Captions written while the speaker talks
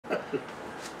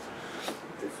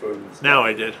phones. Now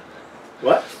I did.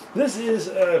 What? This is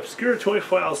Obscure Toy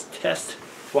Files test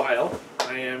file.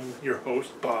 I am your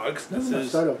host, Boggs. This is.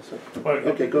 Start over.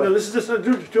 Okay, go ahead. No, this is just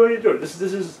do what you do. This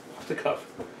is off the cuff.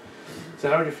 So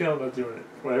how are you feeling about doing it?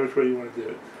 Which way you want to do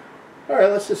it? All right,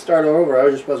 let's just start over. I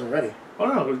just wasn't ready. Oh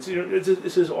no,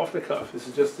 this is off the cuff. This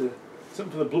is just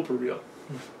something for the blooper reel.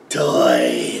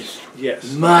 Toys.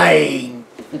 Yes. Mine.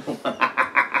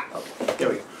 There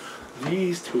we go.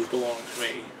 These two belong to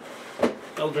me.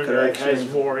 Eldrin Correction. has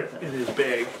more in his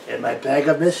bag. In my bag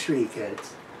of mystery,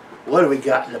 kids. What do we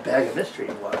got in the bag of mystery?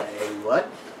 Why, what?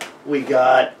 We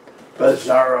got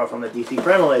Bizarro from the DC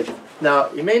Primal Age. Now,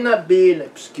 it may not be an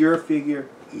obscure figure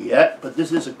yet, but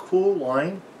this is a cool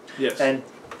line. Yes. And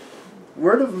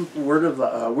word of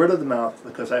the mouth,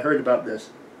 because I heard about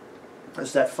this,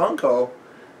 is that Funko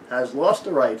has lost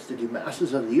the rights to do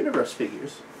Masters of the Universe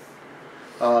figures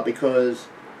because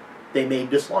they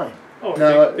made this line. Oh,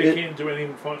 now, they can't do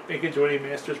any they can't do any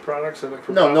Masters products. Like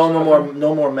for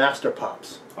no more Master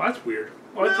Pops. Oh, that's weird.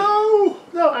 Oh,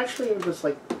 No, actually, it was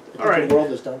like all right. The world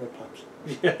is done with Pops.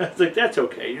 Yeah, it's like that's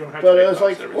okay. You don't have. But to it was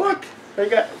like, everything. look, they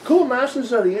got cool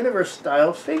Masters of the Universe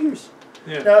style figures.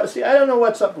 Yeah. Now, see, I don't know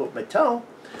what's up with Mattel,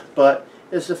 but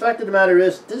it's the fact of the matter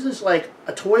is, this is like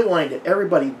a toy line that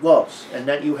everybody loves, and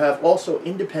that you have also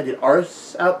independent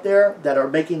artists out there that are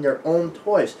making their own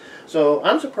toys. So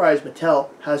I'm surprised Mattel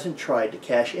hasn't tried to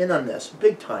cash in on this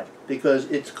big time, because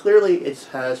it's clearly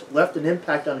has left an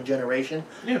impact on a generation,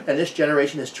 Yeah. and this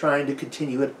generation is trying to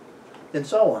continue it, and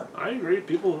so on. I agree.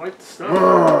 People like the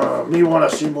stuff. Me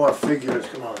want to see more figures.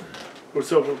 Come on. Well,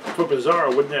 so for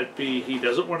Bizarro, wouldn't that be he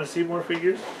doesn't want to see more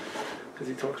figures because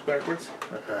he talks backwards?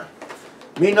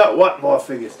 Me not want more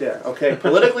figures there. Okay,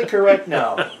 politically correct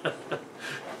now.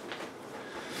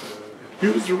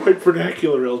 Use the right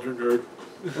vernacular, Eldrin Nerd.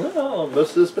 Well,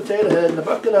 Mrs. Potato Head in the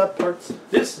bucket up parts.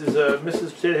 This is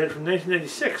Mrs. Potato Head from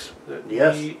 1996.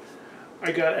 Yes.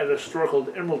 I got at a store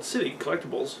called Emerald City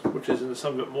Collectibles, which is in the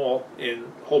Sunbelt Mall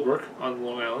in Holbrook on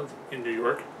Long Island in New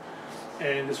York.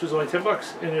 And this was only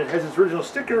 $10, and it has its original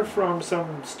sticker from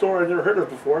some store I've never heard of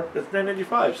before. It's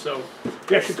 $9.95, so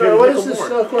you actually pay a What nickel is this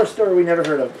more. of course story we never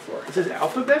heard of before? It says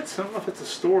Alphabets. I don't know if it's a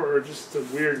store or just a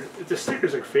weird. The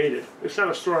stickers are faded. It's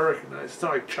not a store I recognize. It's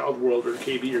not like Child World or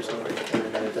KB or something. Wait a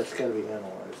minute, that's got to be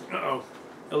analyzed. Uh oh,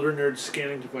 Elder Nerd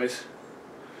scanning device.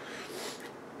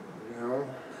 No.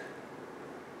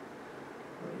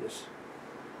 It's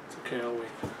okay. I'll wait.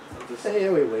 Hey,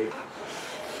 wait.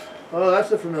 Oh,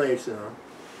 that's a familiar sound.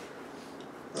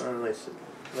 Let's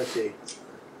see.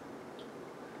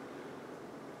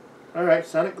 All right,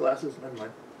 Sonic glasses. Never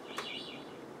mind.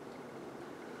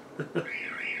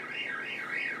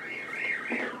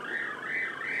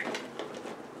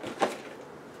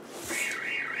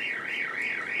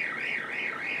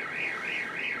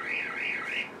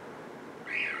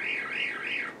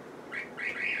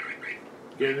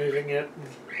 Get anything yet?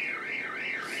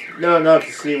 No,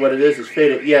 to see what it is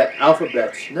faded. Yeah,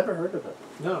 Alphabets. Never heard of it.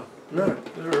 No. No.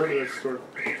 Never heard of that store.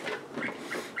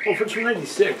 Well, if it's from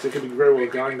 '96, it could be very well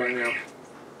gone by now.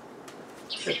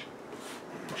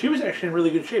 She was actually in really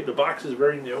good shape. The box is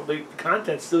very new. The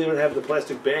contents still even have the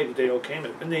plastic bag that they all came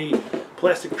in. And the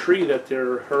plastic tree that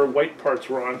her white parts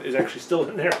were on is actually still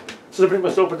in there. So somebody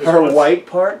must open this Her once. white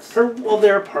parts? Well,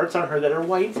 there are parts on her that are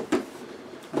white.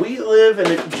 We live in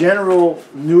a general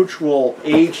neutral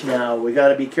age now. We got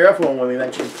to be careful when we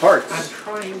mention parts. I'm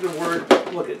trying to word.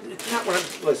 Look, it's not what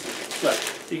I'm. Listen. Look,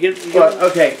 you get.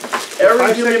 Okay,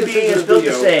 every human being is built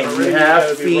the same. You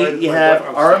have feet, you have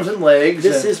arms and legs.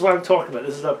 This is what I'm talking about.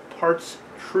 This is a parts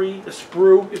tree, a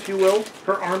sprue, if you will.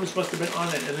 Her arms must have been on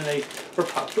it, and then they were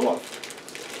popped off.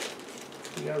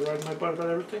 You gotta ride my butt about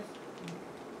everything?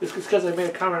 It's because I made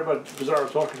a comment about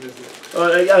Bizarro talking, isn't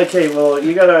it? Okay, well,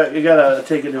 you gotta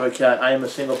take into account. I am a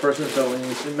single person, so when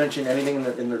you mention anything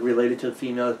related to the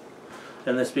female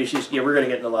in this species, yeah, we're gonna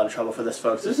get in a lot of trouble for this,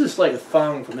 folks. This is like a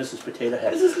thong from Mrs. Potato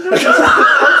Head. This is not just a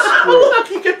parts sprue. Look,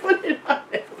 you can put it on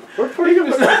it. We're putting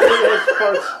Mrs. Potato Head's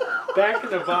parts back in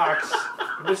the box.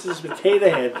 Mrs. Potato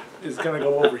Head is gonna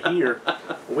go over here,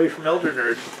 away from Elder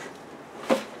Nerd.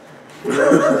 He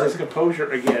loses his composure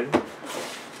again.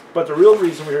 But the real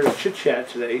reason we're here to chit-chat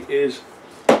today is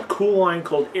a cool line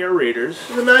called Air Raiders.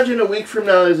 Imagine a week from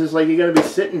now, this is like you're going to be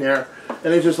sitting there,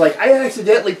 and it's just like, I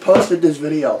accidentally posted this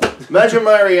video. Imagine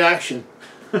my reaction.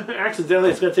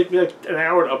 Accidentally, it's going to take me like an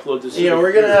hour to upload this. You know,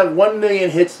 we're going to have 1 million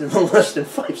hits in less than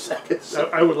 5 seconds.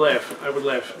 I would laugh. I would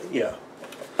laugh. Yeah.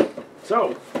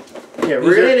 So. Yeah,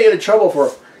 we're going to get in trouble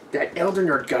for that Elder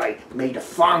Nerd guy made a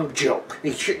thong joke.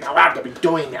 He shouldn't allowed to be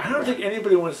doing that. I don't think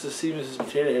anybody wants to see Mrs.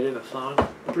 Potato Head in a thong.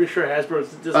 I'm pretty sure Hasbro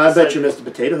doesn't. I bet you Mr.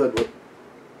 Potato Head would.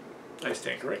 I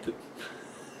stand corrected.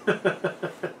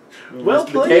 Well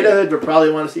played. Potato Head would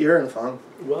probably want to see her in the song.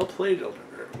 Well played, Elder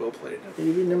Nerd. Well played.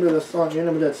 You remember the song? You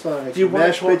remember that song? Do you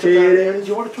want to talk potatoes? Do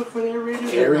you want to talk about aerators?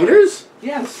 Aerators?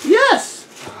 Yes. Yes.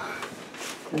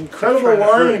 Incredible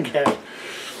line.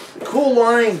 Cool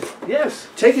line. Yes.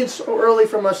 Taken so early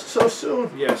from us so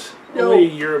soon. Yes. Only a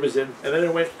year it was in, and then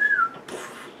it went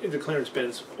into clearance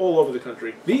bins all over the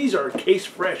country. These are case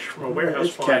fresh from a warehouse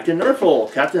find. Captain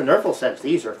Nerfle. Captain Nerfle says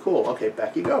these are cool. Okay,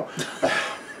 back you go.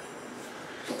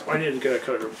 I need to get a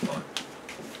cutter.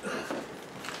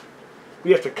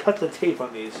 We have to cut the tape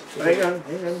on these. Hang on.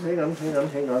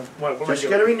 What Just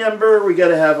gotta remember, we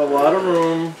gotta have a lot of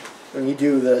room when you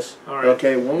do this. All right.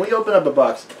 Okay, when we open up a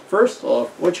box, first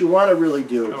off, what you want to really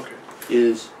do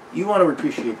is you want to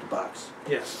appreciate the box.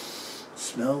 Yes.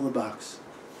 Smell the box.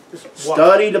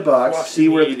 Study the box, see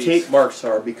where the tape marks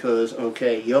are, because,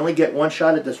 okay, you only get one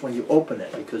shot at this when you open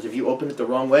it, because if you open it the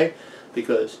wrong way,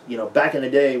 because, you know, back in the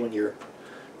day when you're,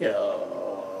 you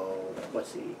know,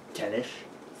 let's see, 10-ish,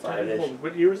 5-ish.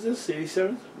 What year was this?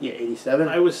 87? Yeah, 87.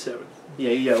 I was 7.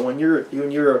 Yeah, when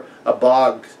you're a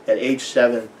bog at age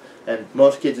 7, and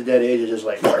most kids at that age are just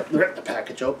like, rip the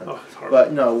package open. Oh, it's horrible.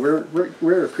 But no, we're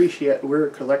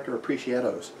collector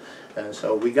appreciatos. And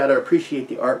so we got to appreciate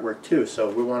the artwork too. So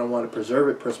we want to preserve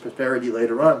it for posterity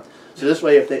later on. So this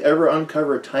way, if they ever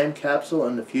uncover a time capsule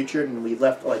in the future, and we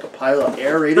left like a pile of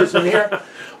aerators in here,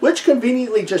 which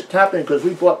conveniently just happened because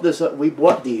we bought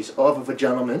these off of a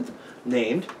gentleman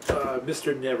named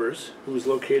Mr. Nevers, who was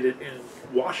located in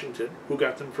Washington, who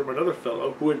got them from another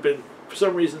fellow who had been for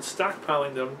some reason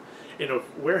stockpiling them in a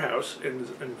warehouse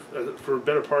for a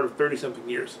better part of 30-something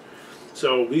years.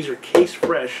 So these are case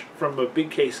fresh from a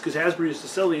big case, because Hasbro used to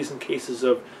sell these in cases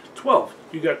of 12.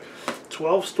 You got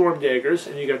 12 Storm Daggers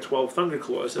and you got 12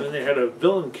 Thunderclaws, and then they had a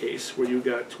villain case where you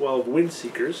got 12 Wind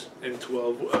Seekers and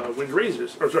 12 Wind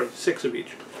Razors, or sorry, 6 of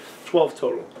each, 12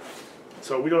 total.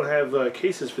 So we don't have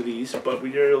cases for these, but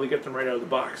we rarely get them right out of the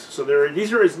box. So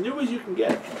these are as new as you can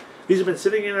get. These have been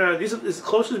sitting in these are as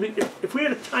close as we. If we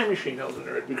had a time machine, Elder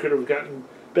Nerd, we could have gotten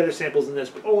better samples than this,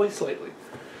 but only slightly.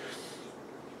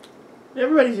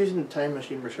 Everybody's using the time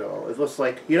machine for show. It looks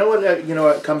like, you know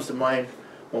what comes to mind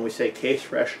when we say case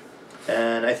fresh,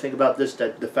 and I think about this,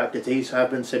 that the fact that these have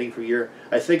been sitting for a year.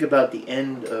 I think about the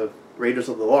end of Raiders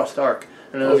of the Lost Ark,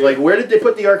 and I was like, where did they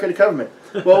put the Ark of the Covenant?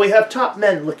 Well, we have top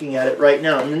men looking at it right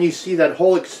now, and then you see that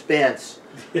whole expanse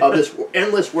of this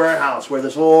endless warehouse where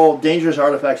this whole dangerous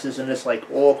artifacts is, and it's like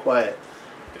all quiet,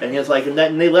 and it's like, and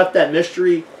they left that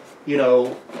mystery, you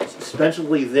know,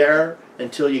 suspensively there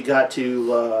until you got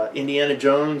to Indiana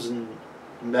Jones and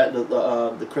met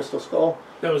the Crystal Skull.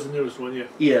 That was the newest one, yeah.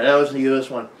 Yeah, that was the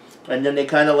newest one. And then they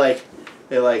kind of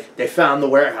they found the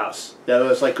warehouse. That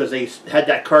was like, because they had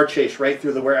that car chase right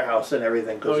through the warehouse and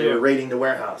everything, because they were raiding the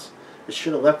warehouse. They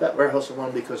should have left that warehouse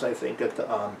alone, because I think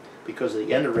that because of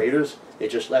the end of Raiders, it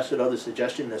just left another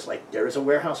suggestion that's like, there is a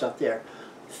warehouse out there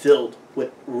filled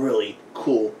with really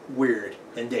cool, weird,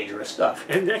 and dangerous stuff.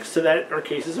 And next to that are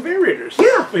cases of aerators.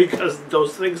 Yeah, because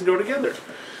those things go together.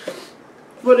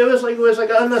 But it was like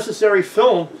an unnecessary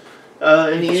film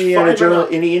in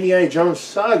the Indiana Jones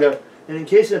saga. And in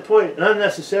case in point, an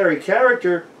unnecessary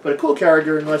character, but a cool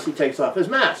character unless he takes off his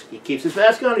mask. He keeps his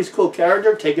mask on. He's a cool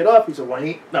character. Take it off. He's a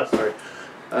whiny. No, sorry.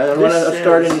 I don't want to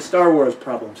start any Star Wars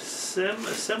problems. Sim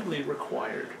assembly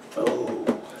required. Oh.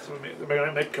 So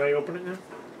can I open it now?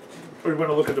 Or do you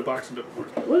want to look at the box a bit more?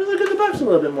 Let's look at the box a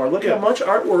little bit more. Look how much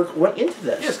artwork went into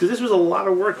this. Yes, because this was a lot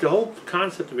of work. The whole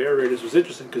concept of aerators was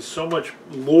interesting because so much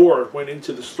lore went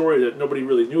into the story that nobody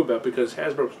really knew about, because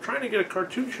Hasbro was trying to get a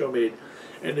cartoon show made,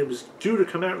 and it was due to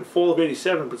come out in fall of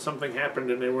 '87, but something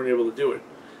happened and they weren't able to do it.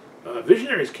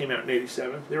 Visionaries came out in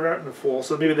 '87. They were out in the fall,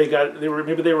 so maybe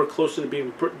they were closer to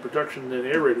being put in production than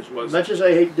aerators was. As much as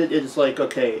I hate that, it's like,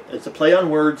 okay, it's a play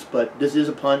on words, but this is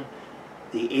a pun.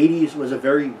 The 80s was a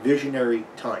very visionary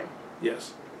time.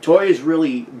 Yes. Toys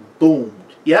really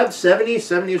boomed. You had the 70s.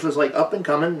 70s was like up and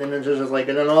coming, and then just like,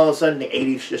 and then all of a sudden the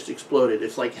 80s just exploded.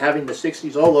 It's like having the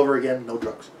 60s all over again, no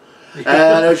drugs.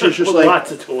 And it was just well, like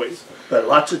lots of toys. But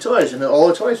lots of toys, and all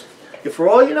the toys. For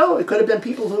all you know, it could have been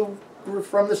people who were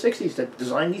from the 60s that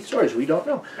designed these toys. We don't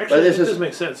know. Actually, this does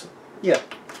make sense. Yeah.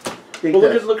 Well,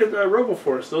 look at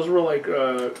RoboForce. Those were like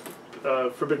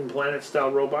Forbidden Planet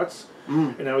style robots,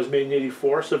 and that was made in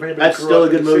 '84. So if anybody that's still a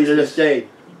good movie to this day.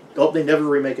 Hope they never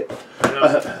remake it.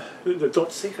 Don't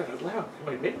say that out loud.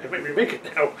 I might remake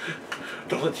it now.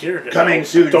 Don't let the internet. Coming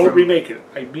soon. Don't remake it.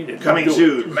 I mean it. Coming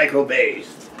soon. Michael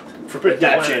Bay's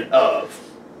production of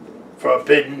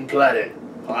Forbidden Planet.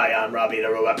 Hi, I'm Robbie the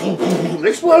Robot.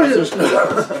 Explosions.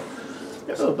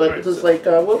 No, but Right, it's like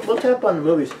we'll tap on the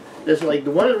movies. There's like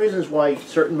one of the reasons why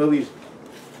certain movies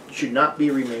should not be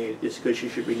remade is because you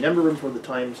should remember them for the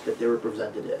times that they were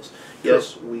presented as.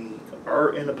 Yes, we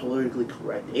are in a politically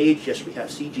correct age. Yes, we have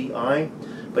CGI,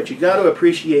 but you got to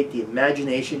appreciate the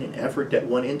imagination and effort that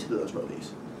went into those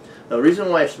movies. Now, the reason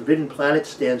why Forbidden Planet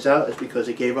stands out is because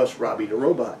it gave us Robbie the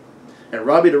Robot, and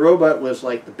Robbie the Robot was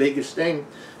like the biggest thing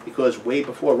because way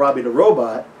before Robbie the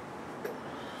Robot,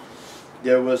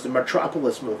 there was the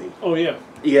Metropolis movie. Oh yeah.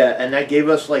 Yeah, and that gave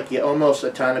us like the almost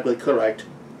anatomically correct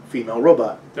female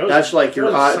robot. That's like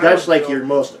your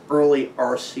most early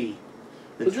RC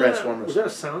in Transformers. Was that a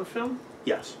sound film?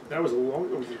 Yes. That was a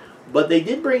long. But they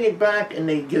did bring it back, and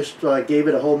they just gave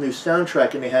it a whole new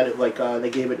soundtrack, and they had it like they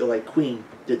gave it to like Queen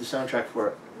did the soundtrack for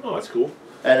it. Oh, that's cool.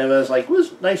 And it was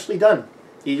nicely done.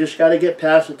 You just got to get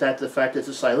past the fact it's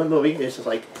a silent movie. It's just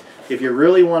like if you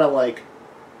really want to like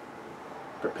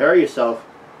prepare yourself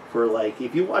for like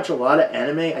if you watch a lot of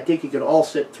anime, I think you can all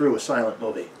sit through a silent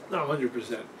movie. No,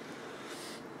 100%.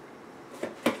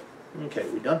 Okay,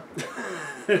 we done?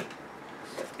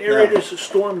 Air Raiders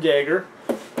Storm Dagger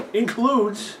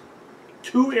includes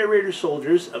 2 Air Raider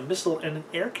soldiers, a missile, and an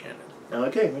air cannon.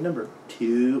 Okay, remember,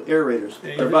 2 Air Raiders.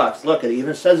 Their box. Look, it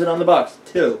even says it on the box.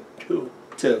 2. 2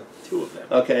 of them.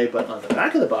 Okay, but on the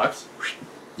back of the box,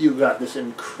 you got this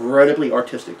incredibly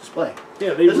artistic display.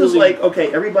 Yeah, this is like,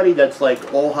 okay, everybody that's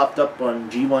like all hopped up on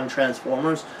G1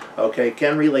 Transformers, okay,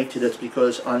 can relate to this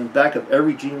because on the back of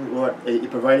every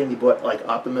G1, providing you bought like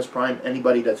Optimus Prime,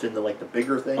 anybody that's into like the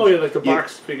bigger things. Oh yeah, like the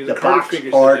box figures. The box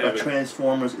art of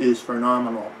Transformers is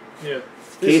phenomenal. Yeah.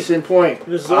 Case in point,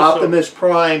 Optimus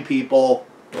Prime, people.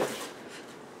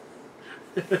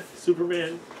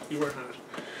 Superman, you were not.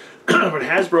 But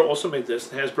Hasbro also made this.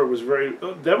 Hasbro was very...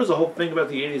 that was the whole thing about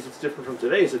the 80s that's different from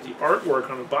today, is that the artwork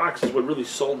on the box is what really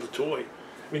sold the toy.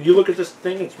 I mean, you look at this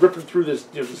thing, it's ripping through this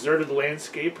deserted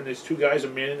landscape, and there's 2 guys are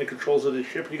manning the controls of this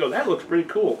ship, and you go, that looks pretty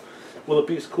cool. Will it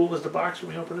be as cool as the box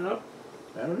when we open it up?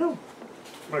 I don't know.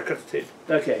 I'm going to cut the tape.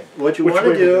 Okay, what you want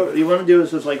to do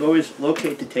is just like always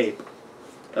locate the tape.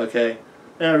 Okay?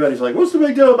 And everybody's like, what's the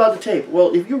big deal about the tape?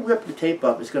 Well, if you rip the tape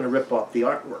up, it's going to rip off the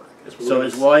artwork. So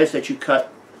it's wise that you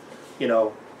cut, you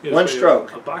know, one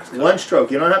stroke. One stroke.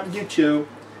 You don't have to do 2,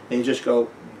 and you just go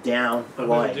down the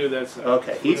line. I'm going to do that side.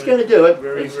 Okay, he's going to do it.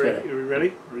 Are we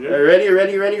ready?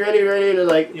 Ready to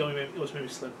like... You only made me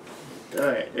slip.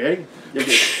 Alright, ready?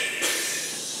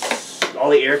 All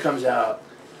the air comes out.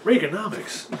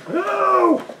 Reaganomics.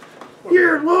 No!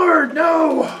 Dear Lord,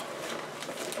 no!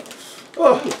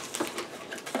 Oh.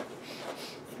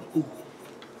 Ooh.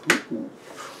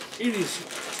 80s.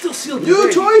 Still sealed.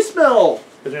 New toy smell!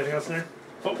 Is there anything else in there?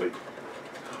 Oh, wait.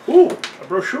 Ooh, a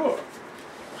brochure.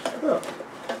 Oh.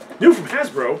 New from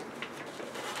Hasbro.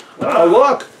 Oh,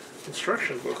 look!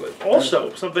 Instruction booklet.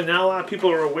 Also, something not a lot of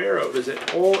people are aware of is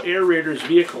that all Air Raiders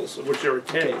vehicles, of which there are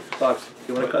 10. Okay, Fox,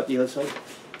 you want to cut the other side?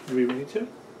 Do we need to?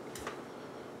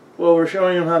 Well, we're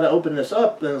showing them how to open this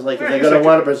up, and it's like, they're going to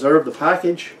want to preserve the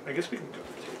package. I guess we can cut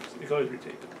the tape. You can always retape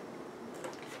it.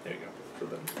 There you go.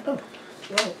 Oh.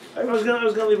 Well, I was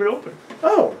gonna leave it open.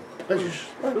 Oh.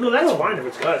 No, that's fine if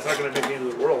it's cut. It's not going to make the end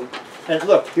of the world. And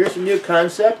look, here's a new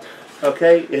concept,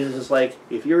 okay? It's just like,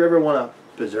 if you ever want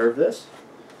to preserve this,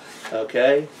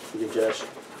 okay, you can just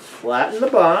flatten the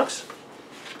box,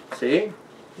 see?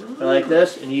 Like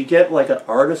this, and you get like an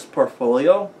artist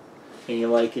portfolio, and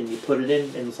you put it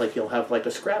in, and it's like you'll have like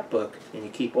a scrapbook, and you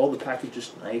keep all the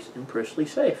packages nice and prettily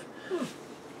safe.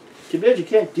 Too bad you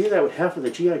can't do that with half of the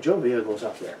G.I. Joe vehicles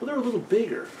out there. Well, they're a little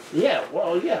bigger. Yeah,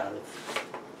 well, yeah.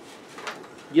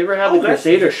 You ever have the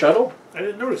Crusader shuttle? I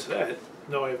didn't notice that.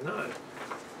 No, I have not.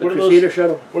 The Crusader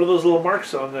shuttle. What are those little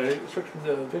marks on the instruction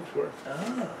things for?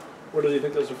 Ah. What do you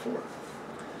think those are for?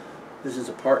 This is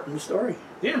a part in the story.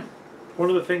 Yeah. One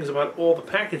of the things about all the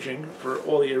packaging for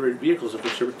all the Air Raider vehicles, of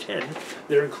which there were 10,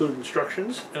 there include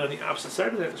instructions, and on the opposite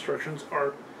side of that instructions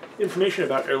are information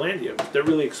about Airlandia that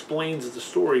really explains the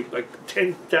story like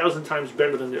 10,000 times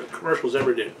better than the commercials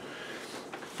ever did.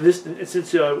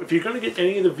 Since if you're going to get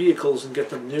any of the vehicles and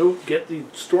get them new, get the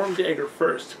Storm Dagger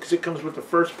first, because it comes with the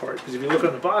first part. Because if you look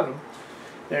on the bottom,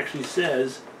 it actually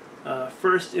says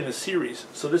first in a series.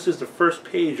 So this is the first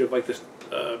page of like this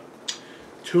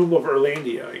Tomb of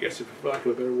Airlandia, I guess, for lack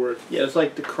of a better word. Yeah, it's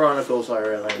like the Chronicles of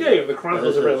Airlandia. Yeah, the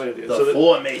Chronicles of Airlandia. The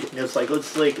formation. It's like,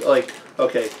 let's like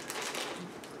okay.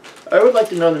 I would like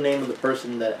to know the name of the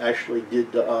person that actually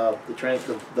did the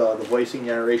voicing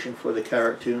narration for the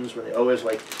cartoons. When they always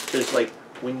like, there's like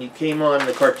when you came on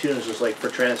the cartoons, it was like for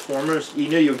Transformers, you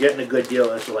knew you were getting a good deal.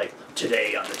 And it's like,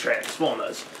 Today on the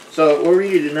Transformers. So we'll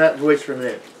read it in that voice for a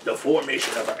minute. The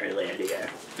formation of Irelandia.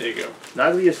 There you go.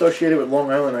 Not to be associated with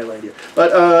Long Island, Irelandia.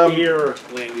 But,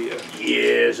 Irelandia.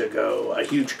 years ago, a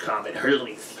huge comet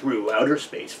hurtling through outer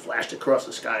space flashed across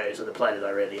the skies of the planet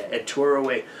Irelandia and tore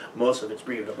away most of its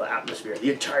breathable atmosphere.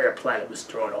 The entire planet was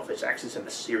thrown off its axis in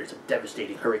a series of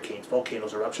devastating hurricanes,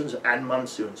 volcanoes, eruptions, and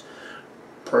monsoons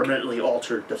permanently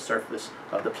altered the surface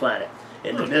of the planet.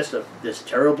 In the midst of this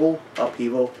terrible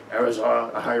upheaval,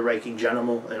 Arizar, a high-ranking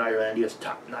general in Irelandia's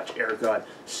top-notch air god,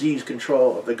 seized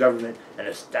control of the government and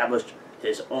established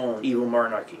his own evil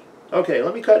monarchy. Okay,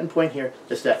 let me cut and point here.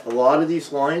 Is that a lot of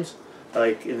these lines,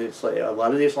 a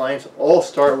lot of these lines all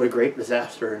start with a great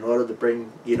disaster in order to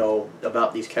bring,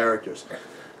 about these characters.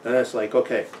 And it's like,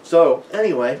 okay. So,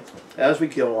 anyway, as we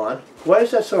go on, why is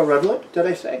that so relevant, did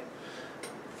I say?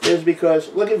 Is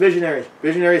because, look at Visionaries.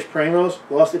 Visionaries Primos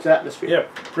lost its atmosphere. Yeah,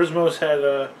 Prismos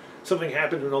had something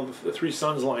happened when all the three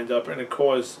suns lined up, and it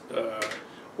caused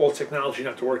all technology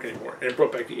not to work anymore. And it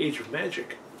brought back the Age of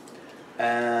Magic.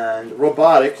 And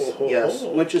Robotics, yes,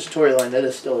 which is a storyline that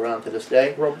is still around to this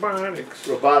day. Robotics.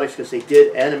 Robotics, because they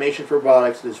did animation for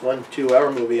Robotics. There's 1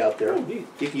 2-hour movie out there. Oh, neat.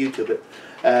 You can YouTube it.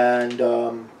 And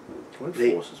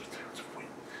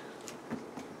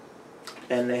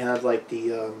they have like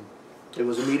the... it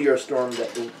was a meteor storm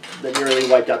that nearly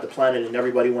wiped out the planet, and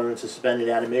everybody wanted suspended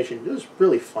animation. It was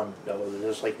really fun, though.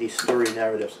 There's like these story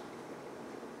narratives.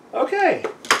 Okay,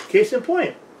 case in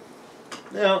point.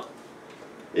 Now,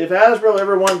 if Hasbro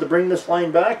ever wanted to bring this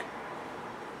line back,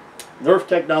 Nerf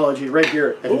technology right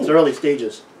here at its early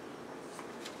stages.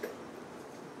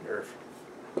 Nerf.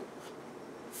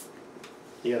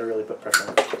 You gotta really put pressure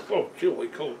on it. Oh, holy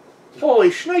cold. Holy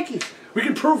shnikes! We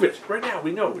can prove it right now.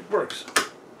 We know it works.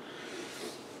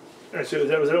 All right, so was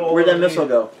that all? Where'd that missile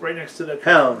go? Right next to that.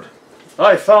 Hound.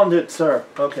 I found it, sir.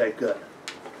 Okay, good.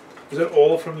 Was that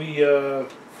all from the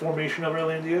formation of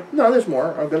Irelandia? No, there's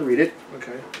more. I'm going to read it.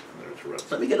 Okay.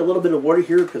 Let me get a little bit of water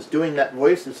here, because doing that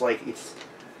voice is like, it's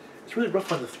really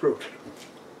rough on the throat.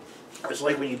 It's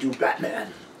like when you do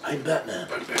Batman. I'm Batman.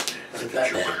 I'm Batman. I'm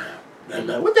Batman.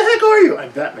 Batman. What the heck are you?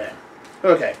 I'm Batman.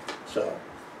 Okay, so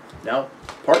now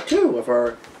part 2 of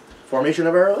our formation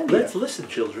of Irelandia. Let's listen,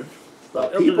 children. The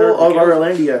people of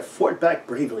Irelandia fought back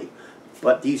bravely,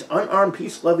 but these unarmed,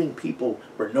 peace-loving people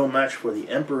were no match for the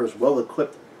Emperor's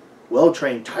well-equipped,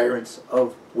 well-trained tyrants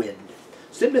of wind.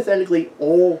 Sympathetically,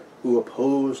 all who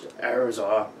opposed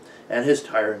Arizar and his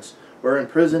tyrants were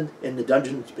imprisoned in the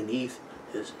dungeons beneath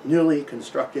his newly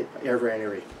constructed air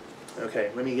granary. Okay,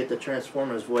 let me get the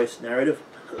Transformers voice narrative.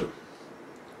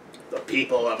 The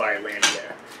people of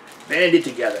Irelandia banded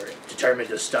together, determined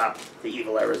to stop the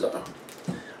evil Arizar.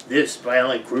 This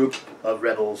violent group of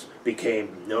rebels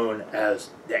became known as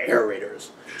the Air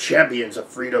Raiders, champions of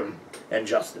freedom and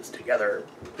justice. Together,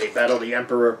 they battled the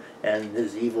Emperor and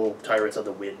his evil tyrants of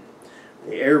the wind.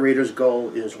 The Air Raiders'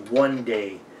 goal is one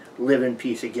day live in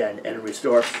peace again and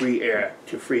restore free air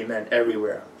to free men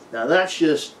everywhere. Now that's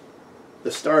just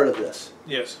the start of this.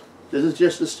 Yes. This is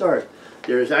just the start.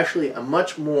 There is actually a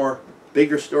much more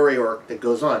bigger story arc that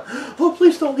goes on. Oh,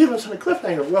 please don't leave us on a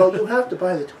cliffhanger. Well, you have to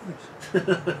buy the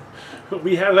toys.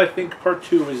 We have, I think, part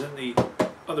 2 is in the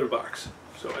other box.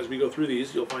 So as we go through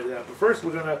these, you'll find it out. But first,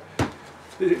 we're going to...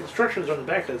 The instructions are on the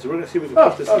back end, so we're going to see if we can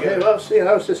put this together. Okay, well, see,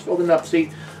 I was just folding up.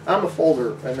 See, I'm a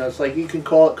folder, and it's like, you can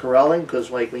call it corralling, because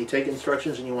like when you take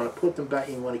instructions and you want to put them back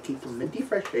and you want to keep them in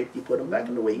fresh shape, you put them back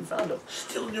in the way you found them.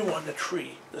 Still new on the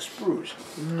tree, the sprues.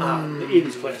 Ah, the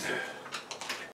 80s plastic.